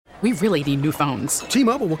we really need new phones.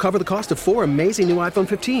 T-Mobile will cover the cost of 4 amazing new iPhone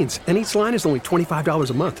 15s, and each line is only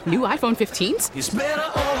 $25 a month. New iPhone 15s? It's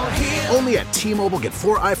better over here. Only at T-Mobile, get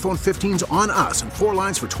 4 iPhone 15s on us and 4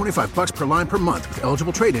 lines for $25 per line per month with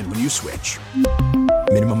eligible trade-in when you switch.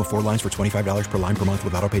 Minimum of 4 lines for $25 per line per month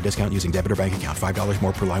with autopay discount using debit or bank account. $5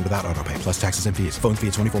 more per line without autopay, plus taxes and fees. Phone fee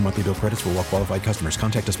at 24 monthly bill credits for well-qualified customers.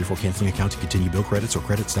 Contact us before canceling account to continue bill credits or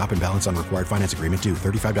credit stop and balance on required finance agreement due.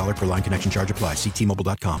 $35 per line connection charge applies. See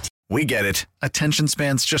T-Mobile.com. We get it. Attention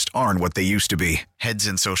spans just aren't what they used to be. Heads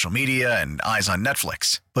in social media and eyes on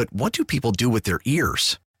Netflix. But what do people do with their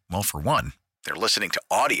ears? Well, for one, they're listening to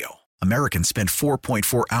audio. Americans spend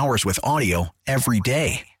 4.4 hours with audio every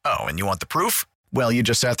day. Oh, and you want the proof? Well, you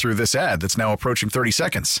just sat through this ad that's now approaching 30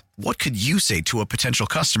 seconds. What could you say to a potential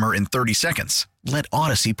customer in 30 seconds? Let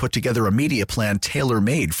Odyssey put together a media plan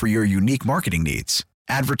tailor-made for your unique marketing needs.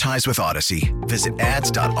 Advertise with Odyssey. Visit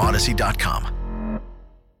ads.odyssey.com.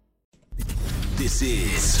 This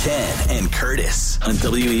is Ken and Curtis on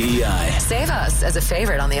WEEI. Save us as a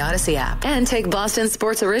favorite on the Odyssey app and take Boston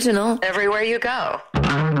Sports Original everywhere you go.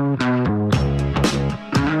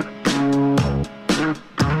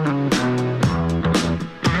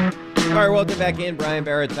 All right, welcome back in. Brian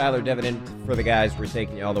Barrett, Tyler Devinan for the guys. We're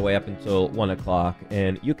taking you all the way up until 1 o'clock.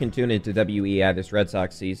 And you can tune into WEI this Red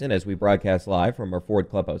Sox season as we broadcast live from our Ford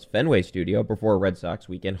Clubhouse Fenway studio before Red Sox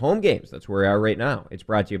weekend home games. That's where we are right now. It's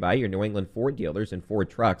brought to you by your New England Ford dealers and Ford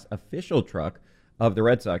Trucks, official truck of the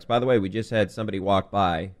Red Sox. By the way, we just had somebody walk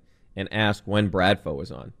by and ask when Bradfo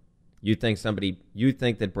was on. You think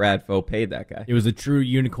that Bradfo paid that guy? It was a true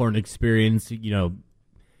unicorn experience, you know.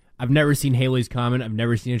 I've never seen Haley's Comet. I've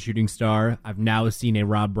never seen a shooting star. I've now seen a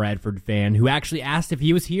Rob Bradford fan who actually asked if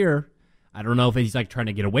he was here. I don't know if he's like trying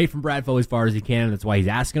to get away from Bradfo as far as he can. That's why he's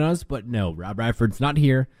asking us. But no, Rob Bradford's not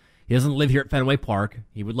here. He doesn't live here at Fenway Park.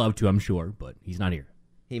 He would love to, I'm sure, but he's not here.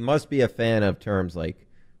 He must be a fan of terms like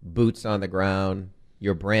boots on the ground.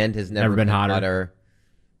 Your brand has never been hotter.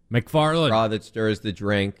 McFarland. Straw that stirs the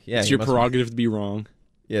drink. Yeah, it's your prerogative to be wrong.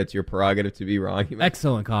 Yeah, it's your prerogative to be wrong.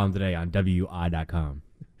 Excellent column today on WI.com.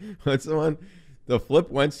 What's the one? The flip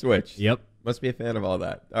went switch. Yep. Must be a fan of all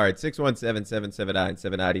that. All right,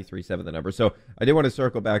 617-779-7937, the number. So I did want to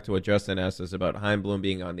circle back to what Justin asked us about Chaim Bloom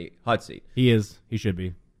being on the hot seat. He is. He should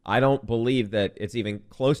be. I don't believe that it's even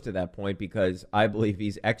close to that point because I believe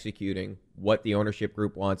he's executing what the ownership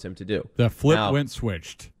group wants him to do. The flip went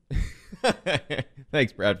switched.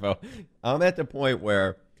 Thanks, Bradfo. I'm at the point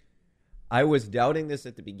where I was doubting this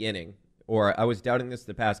at the beginning, or I was doubting this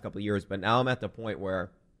the past couple of years, but now I'm at the point where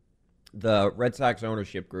the Red Sox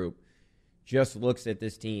ownership group just looks at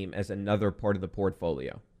this team as another part of the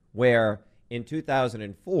portfolio, where in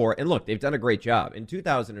 2004, and look, they've done a great job. In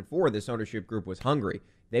 2004, this ownership group was hungry.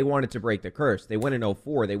 They wanted to break the curse. They win in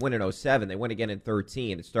 04. They win in 07. They win again in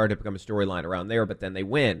 13. It started to become a storyline around there, but then they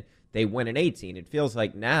win. They win in 18. It feels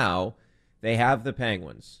like now they have the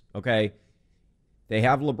Penguins, okay? They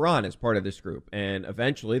have LeBron as part of this group, and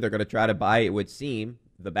eventually they're going to try to buy, it would seem,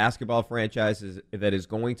 the basketball franchises that is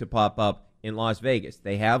going to pop up in Las Vegas.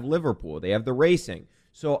 They have Liverpool. They have the racing.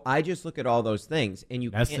 So I just look at all those things, and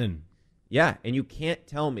you can't. Yeah, and you can't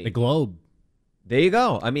tell me. The Globe. There you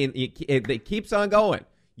go. I mean, it keeps on going.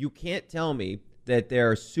 You can't tell me that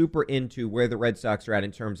they're super into where the Red Sox are at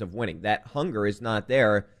in terms of winning. That hunger is not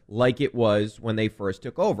there like it was when they first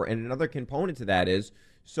took over. And another component to that is,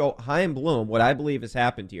 so Chaim Bloom, what I believe has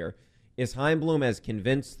happened here, is Chaim Bloom has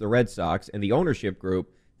convinced the Red Sox and the ownership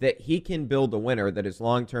group that he can build a winner that is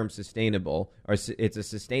long-term sustainable, or it's a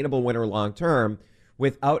sustainable winner long-term,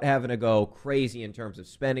 without having to go crazy in terms of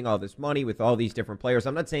spending all this money with all these different players.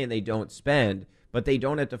 I'm not saying they don't spend, but they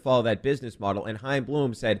don't have to follow that business model. And Chaim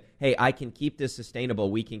Bloom said, hey, I can keep this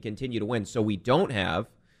sustainable. We can continue to win. So we don't have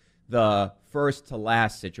the first to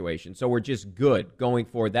last situation. So we're just good going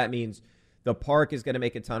forward. That means the park is going to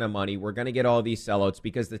make a ton of money. We're going to get all these sellouts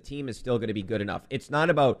because the team is still going to be good enough. It's not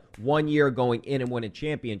about 1 year going in and win a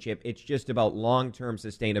championship. It's just about long-term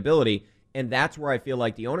sustainability. And that's where I feel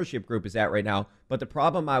like the ownership group is at right now. But the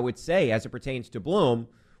problem, I would say, as it pertains to Bloom,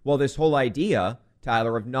 well, this whole idea,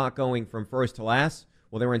 Tyler, of not going from first to last,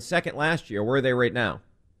 well, they were in second last year. Where are they right now?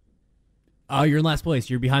 You're in last place.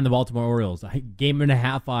 You're behind the Baltimore Orioles. A game and a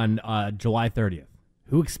half on July 30th.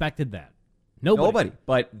 Who expected that? Nobody.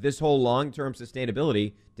 But this whole long-term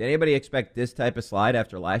sustainability, did anybody expect this type of slide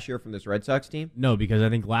after last year from this Red Sox team? No, because I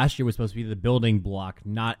think last year was supposed to be the building block,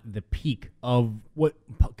 not the peak of what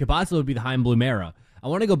could possibly be the Chaim Bloom era. I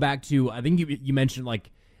want to go back to, I think you mentioned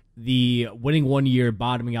like the winning 1 year,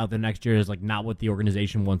 bottoming out the next year is like not what the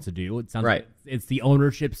organization wants to do. It sounds right. Like it's the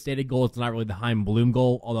ownership stated goal. It's not really the Chaim Bloom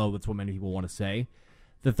goal, although that's what many people want to say.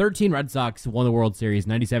 The 13 Red Sox won the World Series,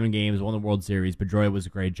 97 games, won the World Series. Pedroia was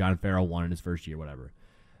great. John Farrell won in his first year, whatever.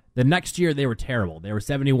 The next year, they were terrible. They were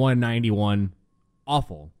 71-91.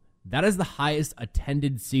 Awful. That is the highest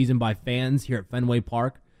attended season by fans here at Fenway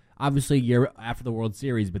Park. Obviously, a year after the World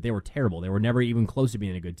Series, but they were terrible. They were never even close to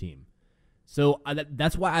being a good team. So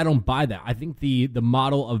that's why I don't buy that. I think the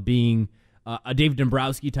model of being a Dave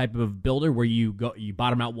Dombrowski type of builder, where you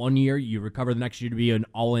bottom out one year, you recover the next year to be an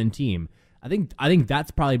all-in team. I think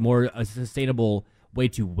that's probably more a sustainable way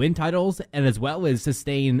to win titles, and as well as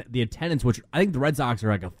sustain the attendance, which I think the Red Sox are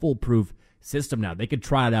like a foolproof system now. They could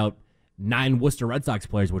try it out 9 Worcester Red Sox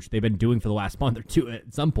players, which they've been doing for the last month or two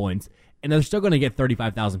at some points, and they're still going to get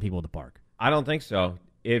 35,000 people at the park. I don't think so.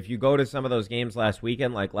 If you go to some of those games last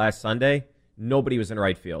weekend, like last Sunday, nobody was in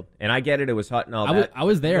right field. And I get it was hot and all that. I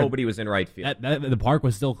was there. Nobody was in right field. The park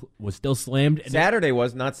was still slammed. Saturday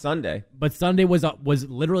was, not Sunday. But Sunday was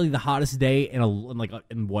literally the hottest day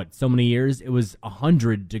in what, so many years? It was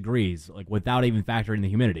 100 degrees, like without even factoring the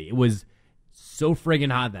humidity. It was so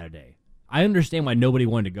friggin' hot that day. I understand why nobody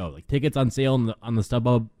wanted to go. Like, tickets on sale on the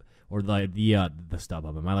StubHub, or the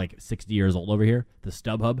StubHub. Am I like 60 years old over here? The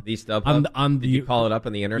StubHub. The StubHub. Did you call it up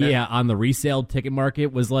on the internet? Yeah, on the resale ticket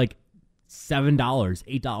market was like $7,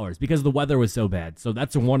 $8 because the weather was so bad. So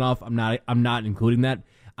that's a one-off. I'm not including that.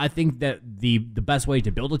 I think that the best way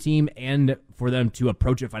to build a team and for them to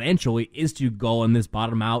approach it financially is to go on this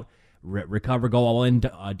bottom out, recover, go all in.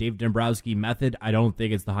 Dave Dombrowski method. I don't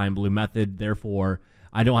think it's the Chaim Bloom method. Therefore,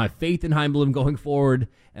 I don't have faith in Chaim Bloom going forward.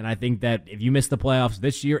 And I think that if you miss the playoffs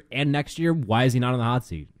this year and next year, why is he not on the hot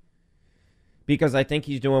seat? Because I think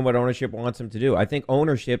he's doing what ownership wants him to do. I think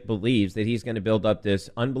ownership believes that he's going to build up this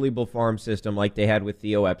unbelievable farm system like they had with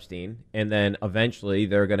Theo Epstein, and then eventually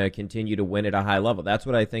they're going to continue to win at a high level. That's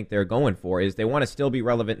what I think they're going for, is they want to still be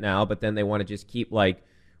relevant now, but then they want to just keep like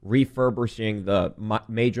refurbishing the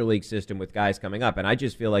major league system with guys coming up. And I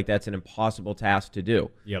just feel like that's an impossible task to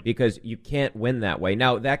do. Yep. Because you can't win that way.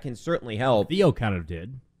 Now, that can certainly help. Theo kind of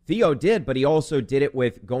did. Theo did, but he also did it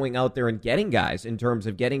with going out there and getting guys in terms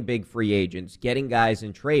of getting big free agents, getting guys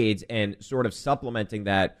in trades, and sort of supplementing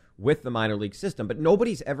that with the minor league system. But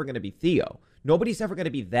nobody's ever going to be Theo. Nobody's ever going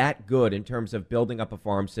to be that good in terms of building up a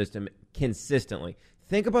farm system consistently.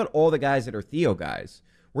 Think about all the guys that are Theo guys.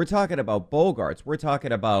 We're talking about Bogarts. We're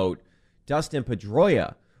talking about Dustin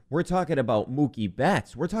Pedroia. We're talking about Mookie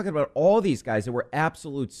Betts. We're talking about all these guys that were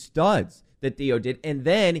absolute studs that Theo did. And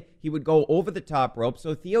then he would go over the top rope.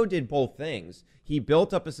 So Theo did both things. He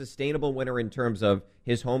built up a sustainable winner in terms of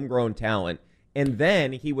his homegrown talent. And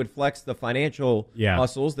then he would flex the financial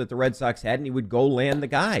muscles that the Red Sox had, and he would go land the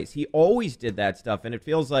guys. He always did that stuff. And it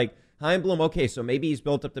feels like Chaim Bloom, okay, so maybe he's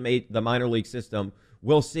built up the minor league system.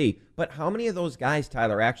 We'll see. But how many of those guys,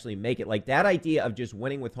 Tyler, actually make it? Like that idea of just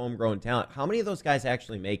winning with homegrown talent, how many of those guys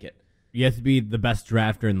actually make it? You have to be the best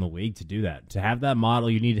drafter in the league to do that. To have that model,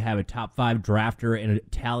 you need to have a top 5 drafter and a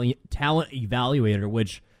talent evaluator,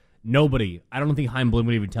 which nobody, I don't think Chaim Bloom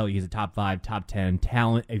would even tell you he's a top 5, top 10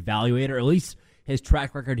 talent evaluator. At least his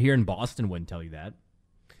track record here in Boston wouldn't tell you that.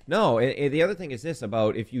 No, and the other thing is this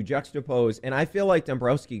about if you juxtapose, and I feel like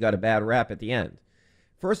Dombrowski got a bad rap at the end.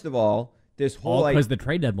 First of all, this whole because the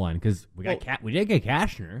trade deadline, because we did get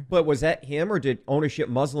Cashner. But was that him, or did ownership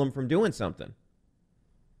muzzle him from doing something?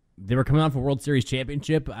 They were coming off a World Series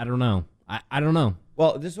championship. I don't know. I don't know.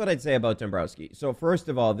 Well, this is what I'd say about Dombrowski. So first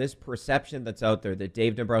of all, this perception that's out there that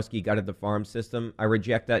Dave Dombrowski gutted the farm system, I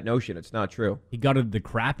reject that notion. It's not true. He gutted the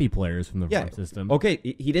crappy players from the farm system. Okay,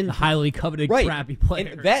 he didn't. The highly coveted crappy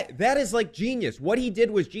players. And that is like genius. What he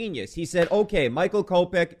did was genius. He said, okay, Michael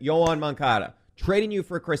Kopech, Yohan Moncada, trading you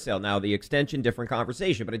for Chris Sale. Now, the extension, different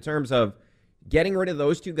conversation. But in terms of getting rid of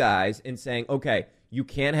those two guys and saying, okay, you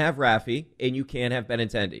can't have Rafi and you can't have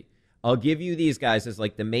Benintendi. I'll give you these guys as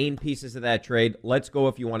like the main pieces of that trade. Let's go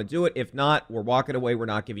if you want to do it. If not, we're walking away. We're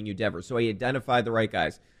not giving you Devers. So he identified the right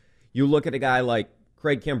guys. You look at a guy like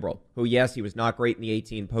Craig Kimbrell, who, yes, he was not great in the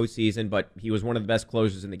 18 postseason, but he was one of the best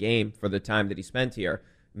closers in the game for the time that he spent here.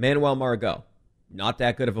 Manuel Margot, not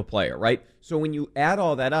that good of a player, right? So when you add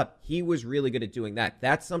all that up, he was really good at doing that.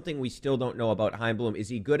 That's something we still don't know about Chaim Bloom. Is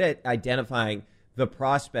he good at identifying the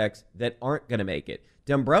prospects that aren't going to make it?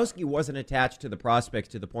 Dombrowski wasn't attached to the prospects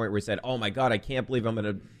to the point where he said, oh my God, I can't believe I'm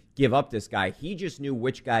going to give up this guy. He just knew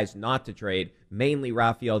which guys not to trade, mainly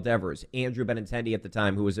Rafael Devers, Andrew Benintendi at the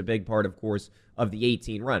time, who was a big part, of course, of the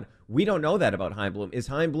 18 run. We don't know that about Chaim Bloom. Is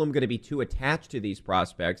Chaim Bloom going to be too attached to these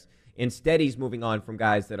prospects? Instead, he's moving on from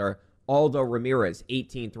guys that are Aldo Ramirez,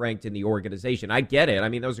 18th ranked in the organization. I get it. I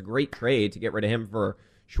mean, that was a great trade to get rid of him for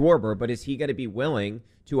Schwarber, but is he going to be willing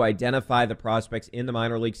to identify the prospects in the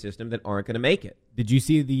minor league system that aren't going to make it? Did you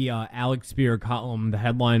see the Alex Spear column? The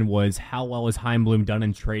headline was, how well has Chaim Bloom done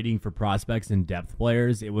in trading for prospects and depth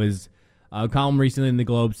players? It was a column recently in the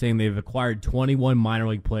Globe saying they've acquired 21 minor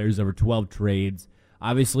league players over 12 trades.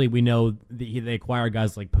 Obviously, we know they acquired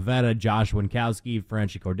guys like Pivetta, Josh Winkowski,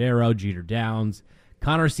 Franchi Cordero, Jeter Downs,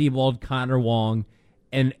 Connor Seabold, Connor Wong.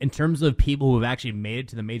 And in terms of people who have actually made it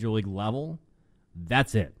to the major league level,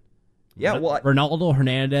 that's it. Yeah, well, Ronaldo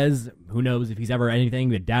Hernandez, who knows if he's ever anything,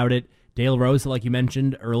 but doubt it. De La Rosa, like you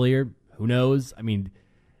mentioned earlier, who knows? I mean,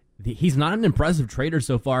 he's not an impressive trader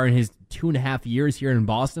so far in his 2.5 years here in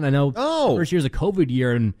Boston. I know first year's a COVID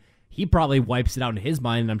year, and he probably wipes it out in his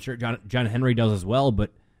mind, and I'm sure John Henry does as well,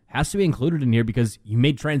 but has to be included in here because you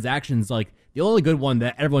made transactions. Like, the only good one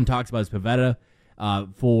that everyone talks about is Pivetta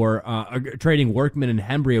for trading Workman and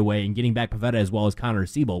Hembry away and getting back Pivetta as well as Connor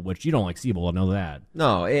Seabold, which you don't like Seabold, I know that.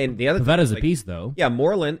 No, and the other Pivetta's a piece, though. Yeah,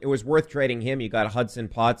 Moreland, it was worth trading him. You got Hudson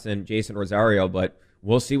Potts and Jason Rosario, but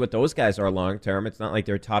we'll see what those guys are long term. It's not like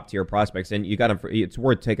they're top tier prospects, and you got them it's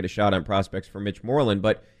worth taking a shot on prospects for Mitch Moreland.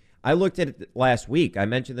 But I looked at it last week. I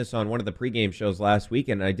mentioned this on one of the pregame shows last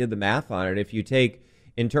weekend, and I did the math on it. If you take,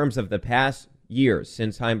 in terms of the past years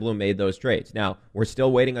since Chaim Bloom made those trades. Now, we're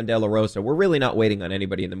still waiting on De La Rosa. We're really not waiting on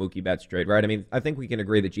anybody in the Mookie Betts trade, right? I mean, I think we can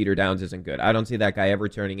agree that Jeter Downs isn't good. I don't see that guy ever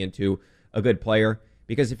turning into a good player,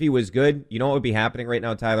 because if he was good, you know what would be happening right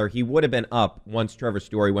now, Tyler? He would have been up once Trevor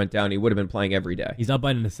Story went down. He would have been playing every day. He's up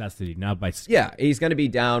by necessity, not by skill. Yeah, he's going to be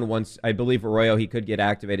down once, I believe Arroyo, he could get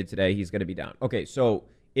activated today. He's going to be down. Okay, so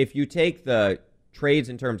if you take the trades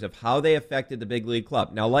in terms of how they affected the big league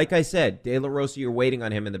club. Now, like I said, De La Rosa, you're waiting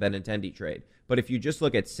on him in the Benintendi trade. But if you just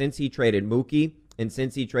look at since he traded Mookie and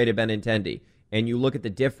since he traded Benintendi, and you look at the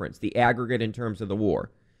difference, the aggregate in terms of the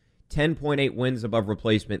WAR, 10.8 wins above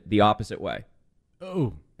replacement the opposite way.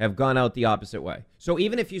 Oh. Have gone out the opposite way. So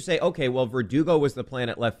even if you say, okay, well, Verdugo was the plan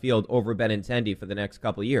at left field over Benintendi for the next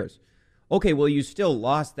couple of years. Okay, well, you still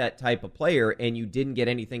lost that type of player, and you didn't get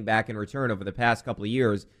anything back in return over the past couple of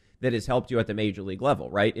years that has helped you at the major league level,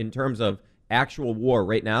 right? In terms of actual WAR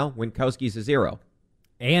right now, Winkowski's a 0.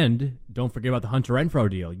 And don't forget about the Hunter Renfroe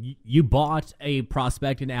deal. You bought a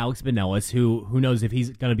prospect in Alex Binelas, who knows if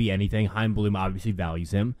he's going to be anything. Chaim Bloom obviously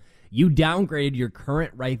values him. You downgraded your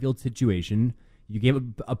current right field situation. You gave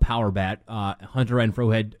a power bat. Hunter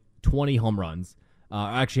Renfroe had 20 home runs.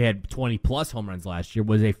 Actually had 20-plus home runs last year,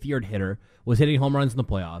 was a feared hitter, was hitting home runs in the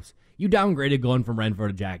playoffs. You downgraded going from Renfroe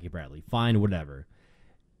to Jackie Bradley. Fine, whatever.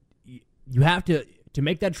 You have to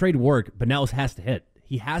make that trade work, Binelas has to hit.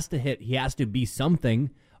 He has to hit. He has to be something,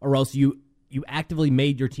 or else you actively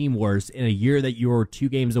made your team worse in a year that you were 2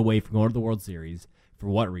 games away from going to the World Series. For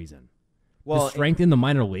what reason? Well, to strengthen the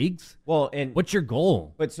minor leagues? Well, and what's your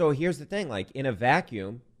goal? But so here's the thing, like in a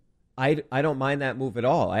vacuum, I don't mind that move at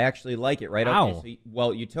all. I actually like it, right? Wow. Okay,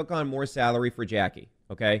 so, you took on more salary for Jackie,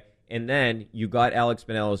 okay? And then you got Alex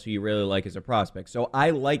Binelas, who you really like as a prospect. So I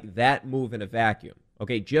like that move in a vacuum,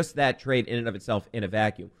 okay? Just that trade in and of itself in a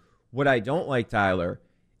vacuum. What I don't like, Tyler,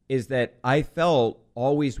 is that I felt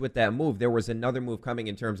always with that move, there was another move coming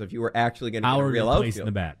in terms of you were actually going to get a real outfield. In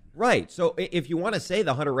the bat. Right. So if you want to say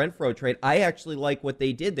the Hunter Renfroe trade, I actually like what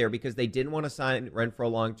they did there because they didn't want to sign Renfroe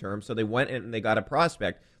long-term, so they went in and they got a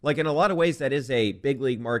prospect. Like, in a lot of ways, that is a big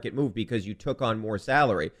league market move because you took on more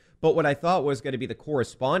salary. But what I thought was going to be the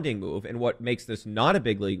corresponding move, and what makes this not a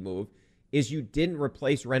big league move, is you didn't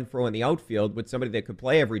replace Renfroe in the outfield with somebody that could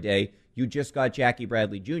play every day. You just got Jackie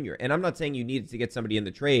Bradley Jr. And I'm not saying you needed to get somebody in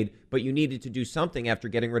the trade, but you needed to do something after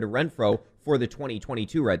getting rid of Renfroe for the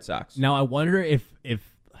 2022 Red Sox. Now, I wonder if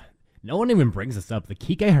no one even brings this up, the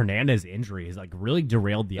Kike Hernandez injury has like really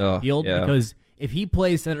derailed the outfield because if he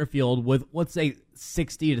plays center field with, let's say,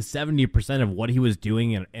 60 to 70% of what he was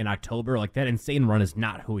doing in October, like that insane run is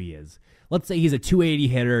not who he is. Let's say he's a 280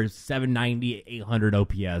 hitter, 790, 800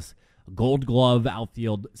 OPS, Gold Glove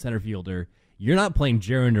outfield center fielder. You're not playing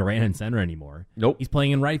Jarren Duran in center anymore. Nope. He's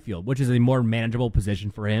playing in right field, which is a more manageable position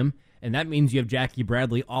for him, and that means you have Jackie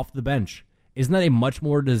Bradley off the bench. Isn't that a much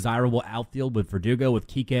more desirable outfield with Verdugo, with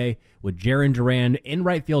Kike, with Jarren Duran in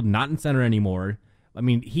right field, not in center anymore? I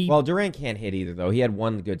mean, Well, Duran can't hit either, though. He had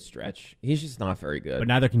one good stretch. He's just not very good. But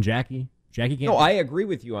neither can Jackie. Jackie can't. No, I agree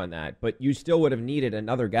with you on that, but you still would have needed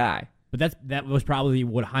another guy. But that was probably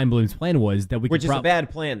what Chaim Bloom's plan was. Which is a bad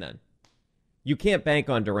plan, then. You can't bank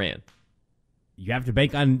on Duran. You have to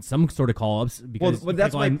bank on some sort of call-ups because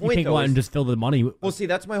that's my point, you can't go out and just fill the money. Well, see,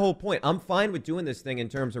 that's my whole point. I'm fine with doing this thing in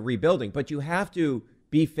terms of rebuilding, but you have to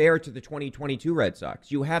be fair to the 2022 Red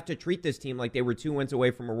Sox. You have to treat this team like they were 2 wins away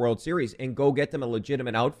from a World Series and go get them a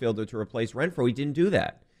legitimate outfielder to replace Renfroe. He didn't do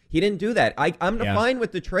that. He didn't do that. I'm fine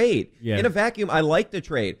with the trade. Yeah. In a vacuum, I like the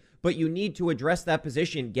trade. But you need to address that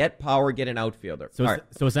position, get power, get an outfielder. So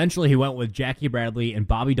essentially he went with Jackie Bradley and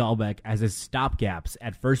Bobby Dahlbeck as his stopgaps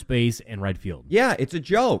at first base and right field. Yeah, it's a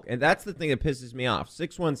joke. And that's the thing that pisses me off.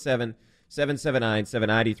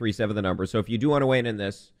 617-779-7937, the number. So if you do want to weigh in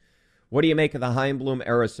this, what do you make of the Heimblum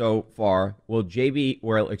era so far? Will Jackie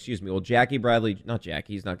Bradley, not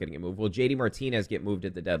Jackie, he's not getting a move. Will JD Martinez get moved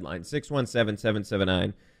at the deadline?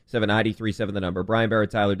 617-779-7937, the number. Brian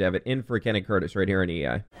Barrett, Tyler Devitt, in for Ken and Curtis right here on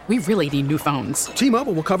EI. We really need new phones.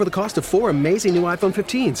 T-Mobile will cover the cost of 4 amazing new iPhone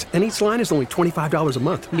 15s, and each line is only $25 a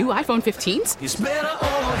month. New iPhone 15s? It's better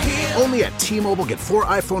over here. Only at T-Mobile, get 4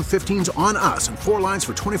 iPhone 15s on us and 4 lines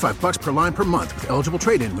for $25 per line per month with eligible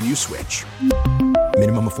trade-in when you switch.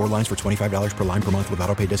 Minimum of 4 lines for $25 per line per month with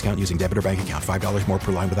autopay discount using debit or bank account. $5 more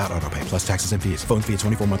per line without autopay, plus taxes and fees. Phone fee at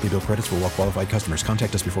 24 monthly bill credits for well-qualified customers.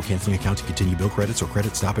 Contact us before canceling account to continue bill credits or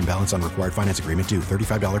credit stop and balance on required finance agreement due.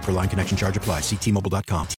 $35 per line connection charge applies. See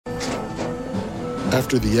T-Mobile.com.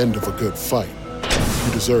 After the end of a good fight,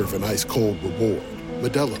 you deserve an ice-cold reward.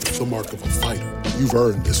 Modelo, the mark of a fighter. You've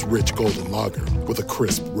earned this rich golden lager with a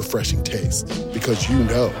crisp, refreshing taste. Because you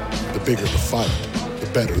know, the bigger the fight, the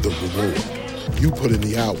better the reward. You put in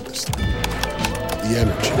the hours, the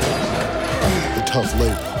energy, the tough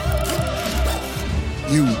labor.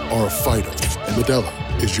 You are a fighter, and Modelo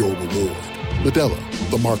is your reward. Modelo,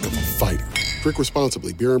 the mark of a fighter. Drink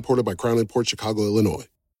responsibly. Beer imported by Crown Imports, Chicago, Illinois.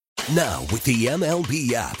 Now, with the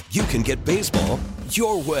MLB app, you can get baseball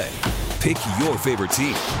your way. Pick your favorite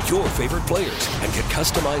team, your favorite players, and get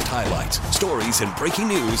customized highlights, stories, and breaking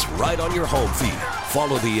news right on your home feed.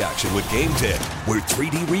 Follow the action with Game 10, where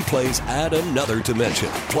 3D replays add another dimension.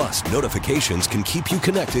 Plus, notifications can keep you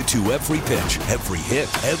connected to every pitch, every hit,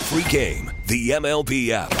 every game. The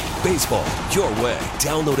MLB app. Baseball your way.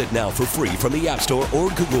 Download it now for free from the App Store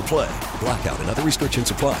or Google Play. Blackout and other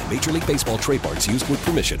restrictions apply. Major League Baseball trademarks used with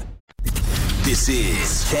permission. This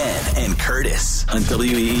is Ken and Curtis on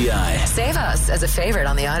WEEI. Save us as a favorite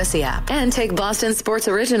on the Odyssey app and take Boston Sports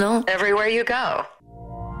Original everywhere you go.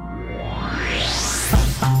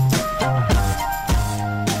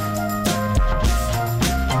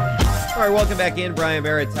 All right, welcome back in. Brian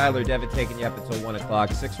Barrett, Tyler Devitt taking you up until 1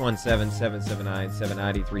 o'clock.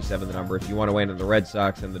 617-779-7937, the number. If you want to weigh in on the Red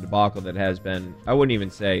Sox and the debacle that has been, I wouldn't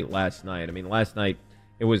even say last night. I mean, last night,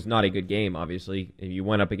 it was not a good game, obviously. You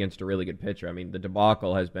went up against a really good pitcher. I mean, the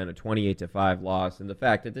debacle has been a 28-5 loss. And the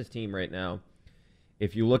fact that this team right now,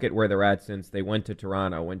 if you look at where they're at since they went to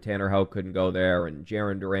Toronto, when Tanner Houck couldn't go there and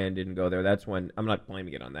Jarren Duran didn't go there, that's when, I'm not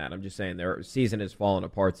blaming it on that. I'm just saying their season has fallen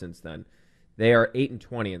apart since then. They are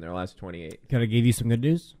 8-20 in their last 28. Can I give you some good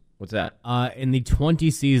news? What's that? In the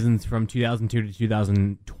 20 seasons from 2002 to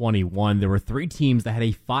 2021, there were 3 teams that had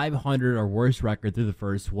a 500 or worse record through the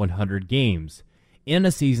first 100 games in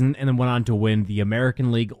a season, and then went on to win the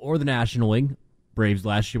American League or the National League. Braves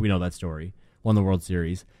last year, we know that story, won the World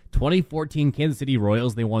Series. 2014 Kansas City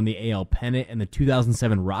Royals, they won the AL pennant, and the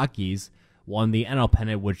 2007 Rockies won the NL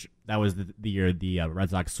pennant, which that was the year the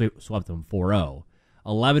Red Sox swept them 4-0.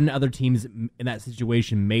 11 other teams in that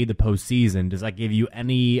situation made the postseason. Does that give you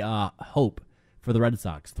any hope for the Red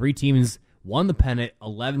Sox? 3 teams won the pennant,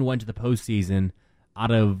 11 went to the postseason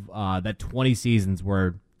out of that 20 seasons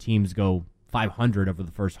where teams go 500 over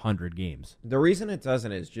the first 100 games. The reason it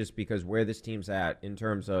doesn't is just because where this team's at in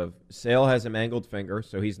terms of Sale has a mangled finger,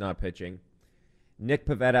 so he's not pitching. Nick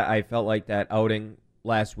Pivetta, I felt like that outing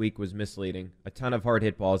last week was misleading. A ton of hard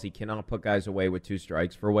hit balls. He cannot put guys away with 2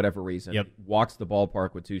 strikes for whatever reason. Yep. Walks the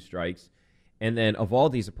ballpark with 2 strikes. And then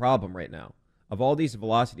Evaldi's a problem right now. Evaldi's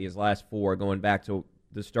velocity, his last 4, going back to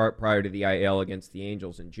the start prior to the IL against the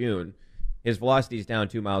Angels in June, his velocity is down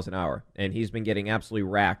 2 miles an hour. And he's been getting absolutely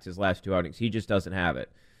racked his last 2 outings. He just doesn't have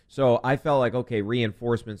it. So I felt like, okay,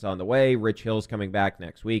 reinforcements on the way. Rich Hill's coming back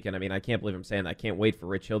next week. And I mean, I can't believe I'm saying that. I can't wait for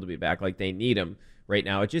Rich Hill to be back. Like, they need him right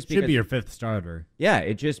now. It just should be your 5th starter. Yeah,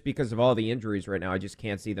 it just because of all the injuries right now, I just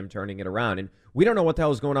can't see them turning it around. And we don't know what the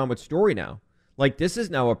hell is going on with Story now. Like, this is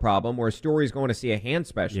now a problem where Story's going to see a hand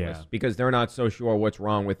specialist because they're not so sure what's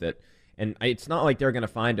wrong with it. And it's not like they're going to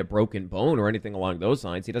find a broken bone or anything along those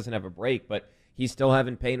lines. He doesn't have a break, but he's still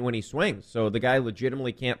having pain when he swings. So the guy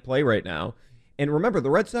legitimately can't play right now. And remember,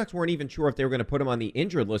 the Red Sox weren't even sure if they were going to put him on the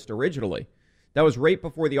injured list originally. That was right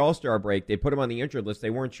before the All-Star break. They put him on the injured list. They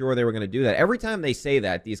weren't sure they were going to do that. Every time they say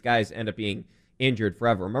that, these guys end up being injured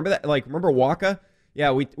forever. Remember that? Like, remember Waka?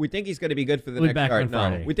 Yeah, we think he's going to be good for the next start.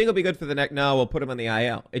 No, we think he'll be good for the next. No, we'll put him on the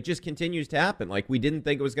IL. It just continues to happen. Like, we didn't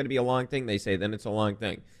think it was going to be a long thing. They say then it's a long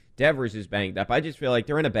thing. Devers is banged up. I just feel like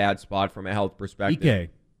they're in a bad spot from a health perspective.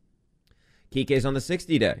 Kike's on the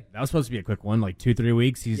 60-day. That was supposed to be a quick one, like 2-3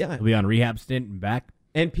 weeks. He'll be on rehab stint and back.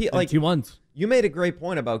 And like 2 months. You made a great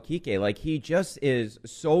point about Kike. Like, he just is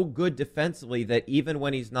so good defensively that even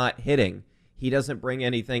when he's not hitting, he doesn't bring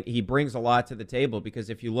anything. He brings a lot to the table because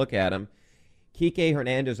if you look at him, Kike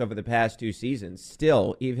Hernandez over the past 2 seasons,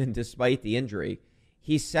 still, even despite the injury,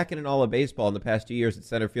 he's second in all of baseball in the past 2 years at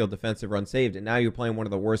center field defensive run saved, and now you're playing one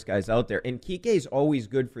of the worst guys out there. And Kike's always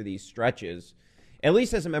good for these stretches, at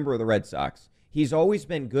least as a member of the Red Sox. He's always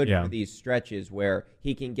been good for these stretches where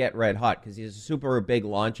he can get red hot because he's a super big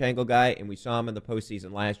launch angle guy, and we saw him in the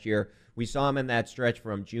postseason last year. We saw him in that stretch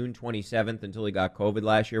from June 27th until he got COVID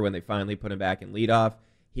last year when they finally put him back in leadoff.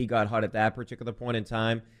 He got hot at that particular point in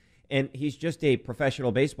time. And he's just a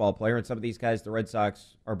professional baseball player, and some of these guys the Red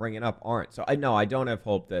Sox are bringing up aren't. So I don't have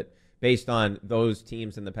hope that based on those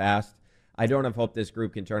teams in the past, I don't have hope this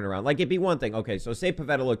group can turn around. Like, it'd be one thing. Okay, so say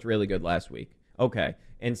Pivetta looked really good last week. Okay.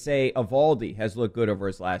 And say Eovaldi has looked good over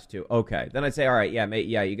his last 2. Okay. Then I'd say, all right,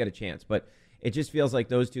 yeah, you got a chance. But it just feels like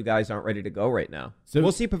those 2 guys aren't ready to go right now. So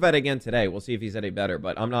we'll see Pivetta again today. We'll see if he's any better,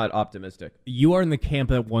 but I'm not optimistic. You are in the camp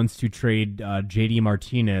that wants to trade J.D.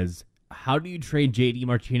 Martinez. How do you trade J.D.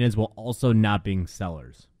 Martinez while also not being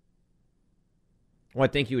sellers? Well, I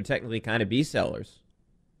think you would technically kind of be sellers.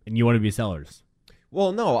 And you want to be sellers?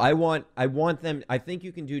 Well, no, I want them. I think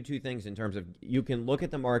you can do 2 things in terms of you can look at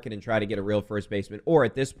the market and try to get a real first baseman. Or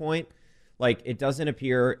at this point, like, it doesn't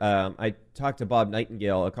appear. I talked to Bob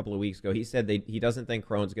Nightingale a couple of weeks ago. He said he doesn't think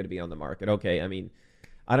Cron's going to be on the market. Okay, I mean,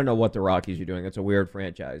 I don't know what the Rockies are doing. It's a weird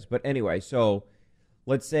franchise. But anyway, so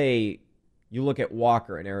let's say you look at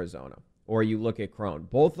Walker in Arizona, or you look at Cron.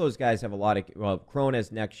 Both those guys have a lot of. Well, Cron has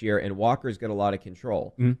next year, and Walker's got a lot of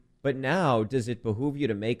control. Mm-hmm. But now, does it behoove you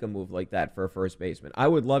to make a move like that for a first baseman? I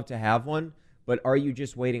would love to have one, but are you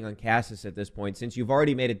just waiting on Casas at this point? Since you've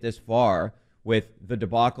already made it this far with the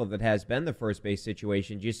debacle that has been the first base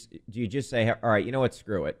situation, do you just say, all right, you know what,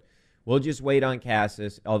 screw it. We'll just wait on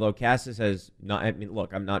Casas, although Casas has not, I mean,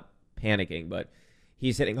 look, I'm not panicking, but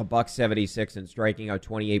he's hitting a .176 and striking out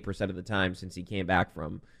 28% of the time since he came back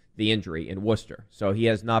from the injury in Worcester. So he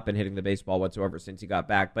has not been hitting the baseball whatsoever since he got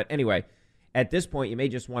back. But anyway, at this point, you may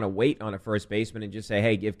just want to wait on a first baseman and just say,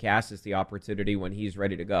 hey, give Casas the opportunity when he's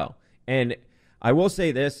ready to go. And I will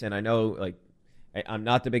say this, and I know, like, I'm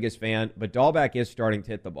not the biggest fan, but Dahlbeck is starting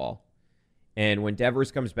to hit the ball. And when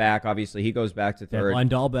Devers comes back, obviously he goes back to third. Deadline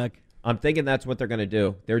Dahlbeck. I'm thinking that's what they're going to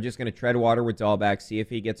do. They're just going to tread water with Dahlbeck, see if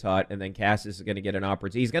he gets hot, and then Casas is going to get an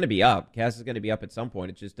opportunity. He's going to be up. Casas is going to be up at some point.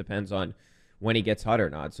 It just depends on when he gets hot or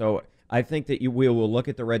not. So I think that we will look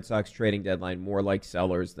at the Red Sox trading deadline more like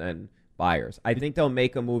sellers than buyers. I think they'll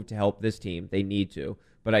make a move to help this team. They need to.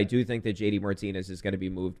 But I do think that J.D. Martinez is going to be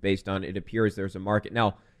moved based on it appears there's a market.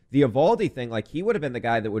 Now, the Eovaldi thing, like, he would have been the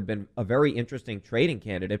guy that would have been a very interesting trading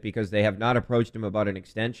candidate because they have not approached him about an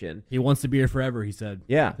extension. He wants to be here forever, he said.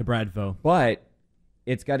 Yeah. To Bradfo. But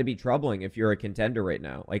it's got to be troubling if you're a contender right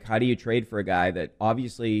now. Like, how do you trade for a guy that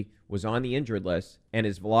obviously was on the injured list and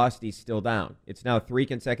his velocity's still down? It's now 3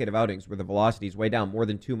 consecutive outings where the velocity's way down, more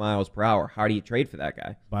than 2 miles per hour. How do you trade for that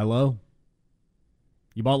guy? Buy low.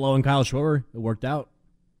 You bought low in Kyle Schwarber. It worked out.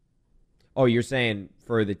 Oh, you're saying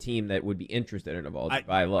for the team that would be interested in Eovaldi,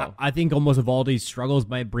 buy low. I think almost Eovaldi's struggles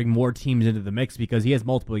might bring more teams into the mix because he has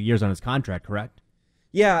multiple years on his contract, correct?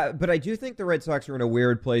 Yeah, but I do think the Red Sox are in a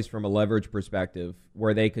weird place from a leverage perspective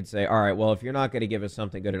where they could say, all right, well, if you're not going to give us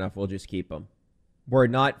something good enough, we'll just keep him. We're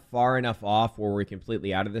not far enough off where we're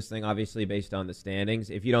completely out of this thing, obviously, based on the standings.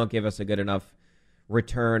 If you don't give us a good enough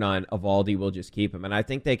return on Eovaldi, we'll just keep him. And I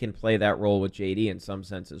think they can play that role with JD in some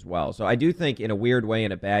sense as well. So I do think in a weird way,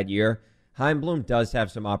 in a bad year, Chaim Bloom does have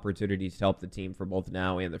some opportunities to help the team for both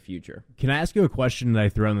now and the future. Can I ask you a question that I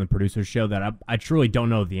threw on the producer's show that I truly don't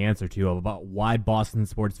know the answer to about why Boston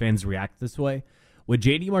sports fans react this way? With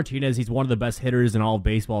J.D. Martinez, he's one of the best hitters in all of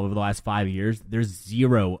baseball over the last 5 years. There's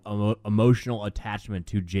zero emotional attachment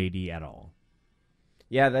to J.D. at all.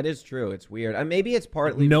 Yeah, that is true. It's weird. Maybe it's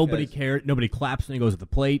partly nobody cares. Nobody claps when he goes to the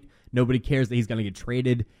plate. Nobody cares that he's going to get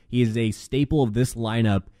traded. He is a staple of this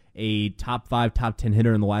lineup, a top 5, top 10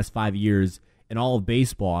 hitter in the last 5 years in all of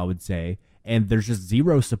baseball, I would say. And there's just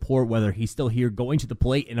zero support, whether he's still here going to the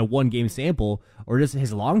plate in a one-game sample or just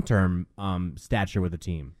his long-term stature with the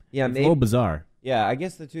team. Yeah, it's a little bizarre. Yeah, I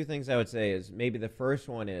guess the 2 things I would say is maybe the first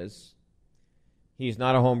one is he's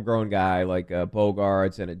not a homegrown guy like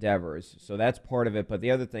Bogarts and a Devers, so that's part of it. But the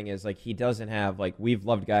other thing is, like, he doesn't have, like, we've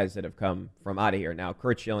loved guys that have come from out of here. Now,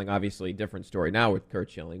 Curt Schilling, obviously, different story now with Curt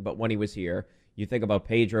Schilling, but when he was here, you think about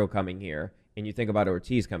Pedro coming here, and you think about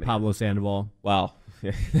Ortiz coming Pablo here. Sandoval. Well,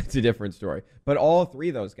 that's a different story. But all 3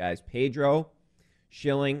 of those guys, Pedro,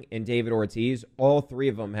 Schilling, and David Ortiz, all 3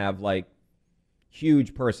 of them have, like,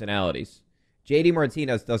 huge personalities. JD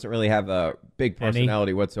Martinez doesn't really have a big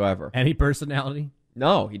personality whatsoever. Any personality?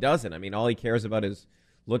 No, he doesn't. I mean, all he cares about is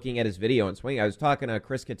looking at his video and swinging. I was talking to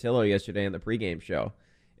Chris Cotillo yesterday on the pregame show,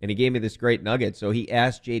 and he gave me this great nugget. So he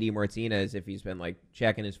asked JD Martinez if he's been like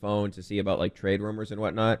checking his phone to see about like trade rumors and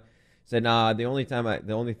whatnot. Said, nah, the only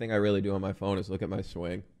thing I really do on my phone is look at my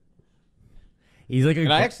swing. He's like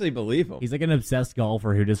and I actually believe him. He's like an obsessed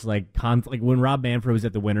golfer who just like when Rob Manfred was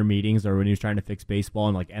at the winter meetings or when he was trying to fix baseball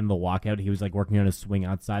and like end the walkout, he was like working on his swing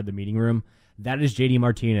outside the meeting room. That is JD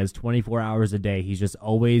Martinez 24 hours a day. He's just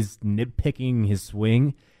always nitpicking his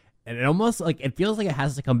swing. And it almost like it feels like it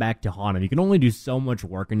has to come back to haunt him. You can only do so much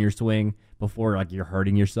work in your swing before like you're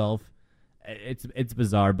hurting yourself. It's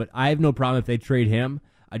bizarre, but I have no problem if they trade him.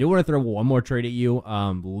 I do want to throw one more trade at you.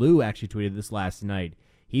 Lou actually tweeted this last night.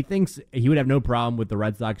 He thinks he would have no problem with the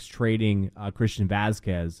Red Sox trading Christian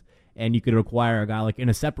Vazquez, and you could acquire a guy like in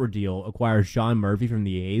a separate deal, acquire Sean Murphy from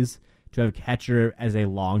the A's to have catcher as a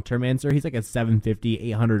long-term answer. He's like a 750,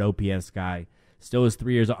 800 OPS guy. Still has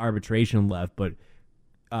 3 years of arbitration left, but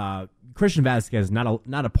Christian Vazquez is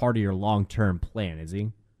not a part of your long-term plan, is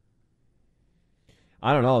he?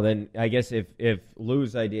 I don't know. Then I guess if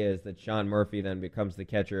Lou's idea is that Sean Murphy then becomes the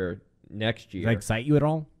catcher next year. Does that excite you at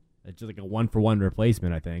all? It's just like a 1-for-1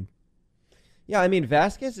 replacement, I think. Yeah, I mean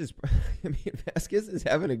Vazquez is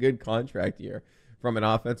having a good contract year from an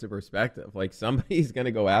offensive perspective. Like somebody's going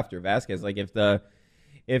to go after Vazquez. Like if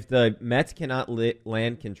the Mets cannot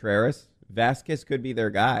land Contreras, Vazquez could be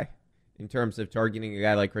their guy in terms of targeting a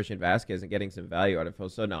guy like Christian Vazquez and getting some value out of him.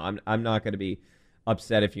 So no, I'm not going to be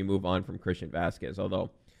upset if you move on from Christian Vazquez.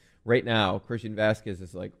 Although right now Christian Vazquez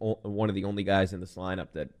is like one of the only guys in this lineup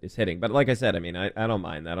that is hitting. But like I said, I mean I don't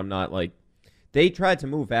mind that. I'm not like they tried to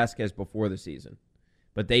move Vazquez before the season,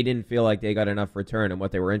 but they didn't feel like they got enough return in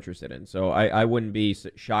what they were interested in. So I wouldn't be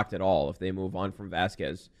shocked at all if they move on from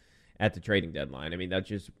Vazquez at the trading deadline. I mean that's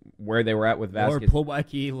just where they were at with Vazquez. Or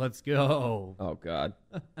Plawecki, let's go. Oh God.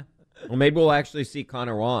 Well, maybe we'll actually see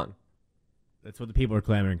Connor Wong. That's what the people are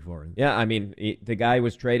clamoring for. Yeah, I mean, the guy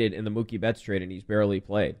was traded in the Mookie Betts trade, and he's barely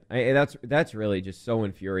played. That's really just so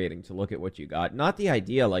infuriating to look at what you got. Not the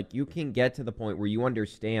idea, like, you can get to the point where you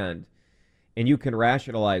understand and you can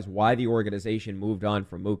rationalize why the organization moved on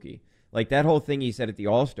from Mookie. Like, that whole thing he said at the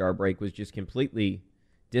All-Star break was just completely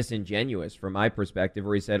disingenuous from my perspective,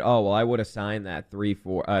 where he said, oh, well, I would have signed that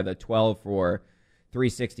the 12 for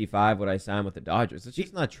 365 would I sign with the Dodgers. It's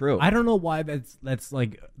just not true. I don't know why that's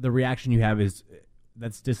like the reaction you have is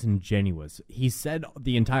that's disingenuous. He said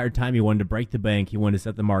the entire time he wanted to break the bank, he wanted to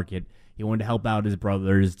set the market, he wanted to help out his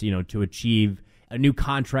brothers, to achieve a new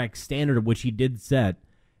contract standard, which he did set.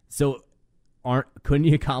 So couldn't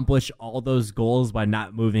he accomplish all those goals by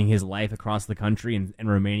not moving his life across the country and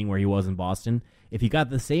remaining where he was in Boston? If he got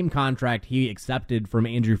the same contract he accepted from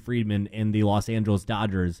Andrew Friedman in the Los Angeles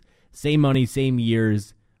Dodgers, same money, same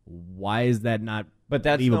years. Why is that not? But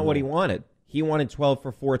that's believable? Not what he wanted. He wanted 12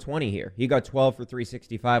 for 420 here. He got 12 for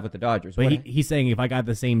 365 with the Dodgers. But he's saying if I got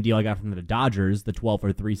the same deal I got from the Dodgers, the 12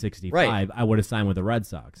 for 365, right, I would have signed with the Red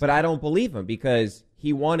Sox. But I don't believe him because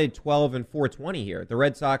he wanted 12 and 420 here. The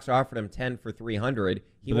Red Sox offered him 10 for 300.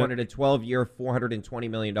 He wanted a 12-year, $420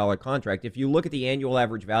 million contract. If you look at the annual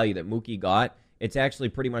average value that Mookie got, it's actually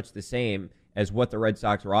pretty much the same as what the Red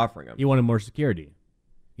Sox were offering him. He wanted more security.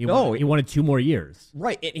 He wanted 2 more years.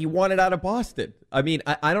 Right, and he wanted out of Boston. I mean,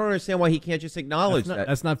 I don't understand why he can't just acknowledge that.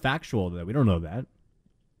 That's not factual, though. We don't know that.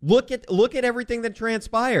 Look at everything that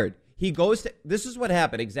transpired. He goes to – this is what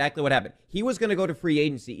happened, exactly what happened. He was going to go to free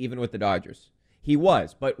agency even with the Dodgers. He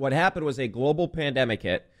was, but what happened was a global pandemic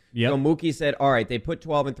hit. Yep. So Mookie said, all right, they put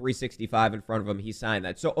 12 and 365 in front of him. He signed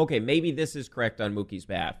that. So, okay, maybe this is correct on Mookie's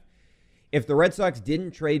behalf. If the Red Sox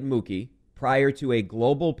didn't trade Mookie prior to a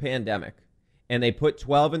global pandemic – and they put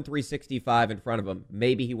 12 and 365 in front of him,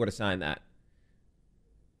 maybe he would have signed that.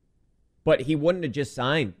 But he wouldn't have just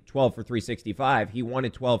signed 12 for 365. He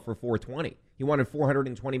wanted 12 for 420. He wanted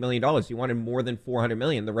 $420 million. He wanted more than $400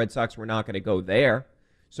 million. The Red Sox were not going to go there.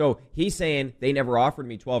 So he's saying they never offered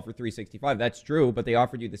me 12 for 365. That's true, but they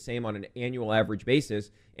offered you the same on an annual average basis,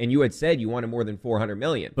 and you had said you wanted more than $400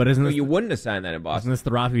 million. But you wouldn't have signed that in Boston. Isn't this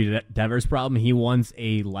the Rafi Devers problem? He wants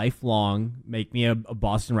a lifelong, make me a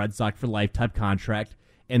Boston Red Sox for life type contract,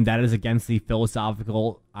 and that is against the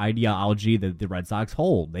philosophical ideology that the Red Sox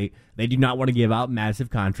hold. They do not want to give out massive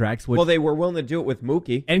contracts. Well, they were willing to do it with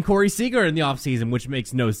Mookie. And Corey Seager in the offseason, which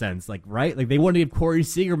makes no sense. Like, right? Like, they want to give Corey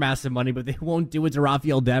Seager massive money, but they won't do it to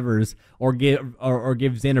Rafael Devers or give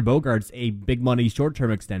Xander Bogaerts a big money short-term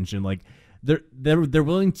extension. Like, they're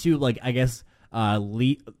willing to, like, I guess,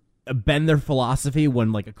 bend their philosophy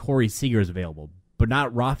when, like, a Corey Seager is available. but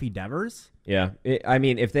not Rafi Devers? Yeah, I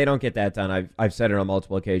mean, if they don't get that done, I've said it on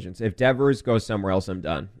multiple occasions. If Devers goes somewhere else, I'm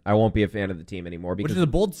done. I won't be a fan of the team anymore. Because Which is a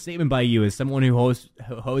bold statement by you as someone who hosts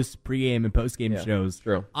pregame and postgame shows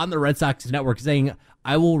on the Red Sox network, saying,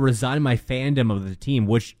 I will resign my fandom of the team,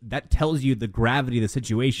 which that tells you the gravity of the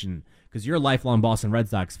situation, because you're a lifelong Boston Red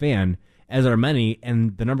Sox fan, as are many,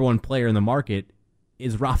 and the number one player in the market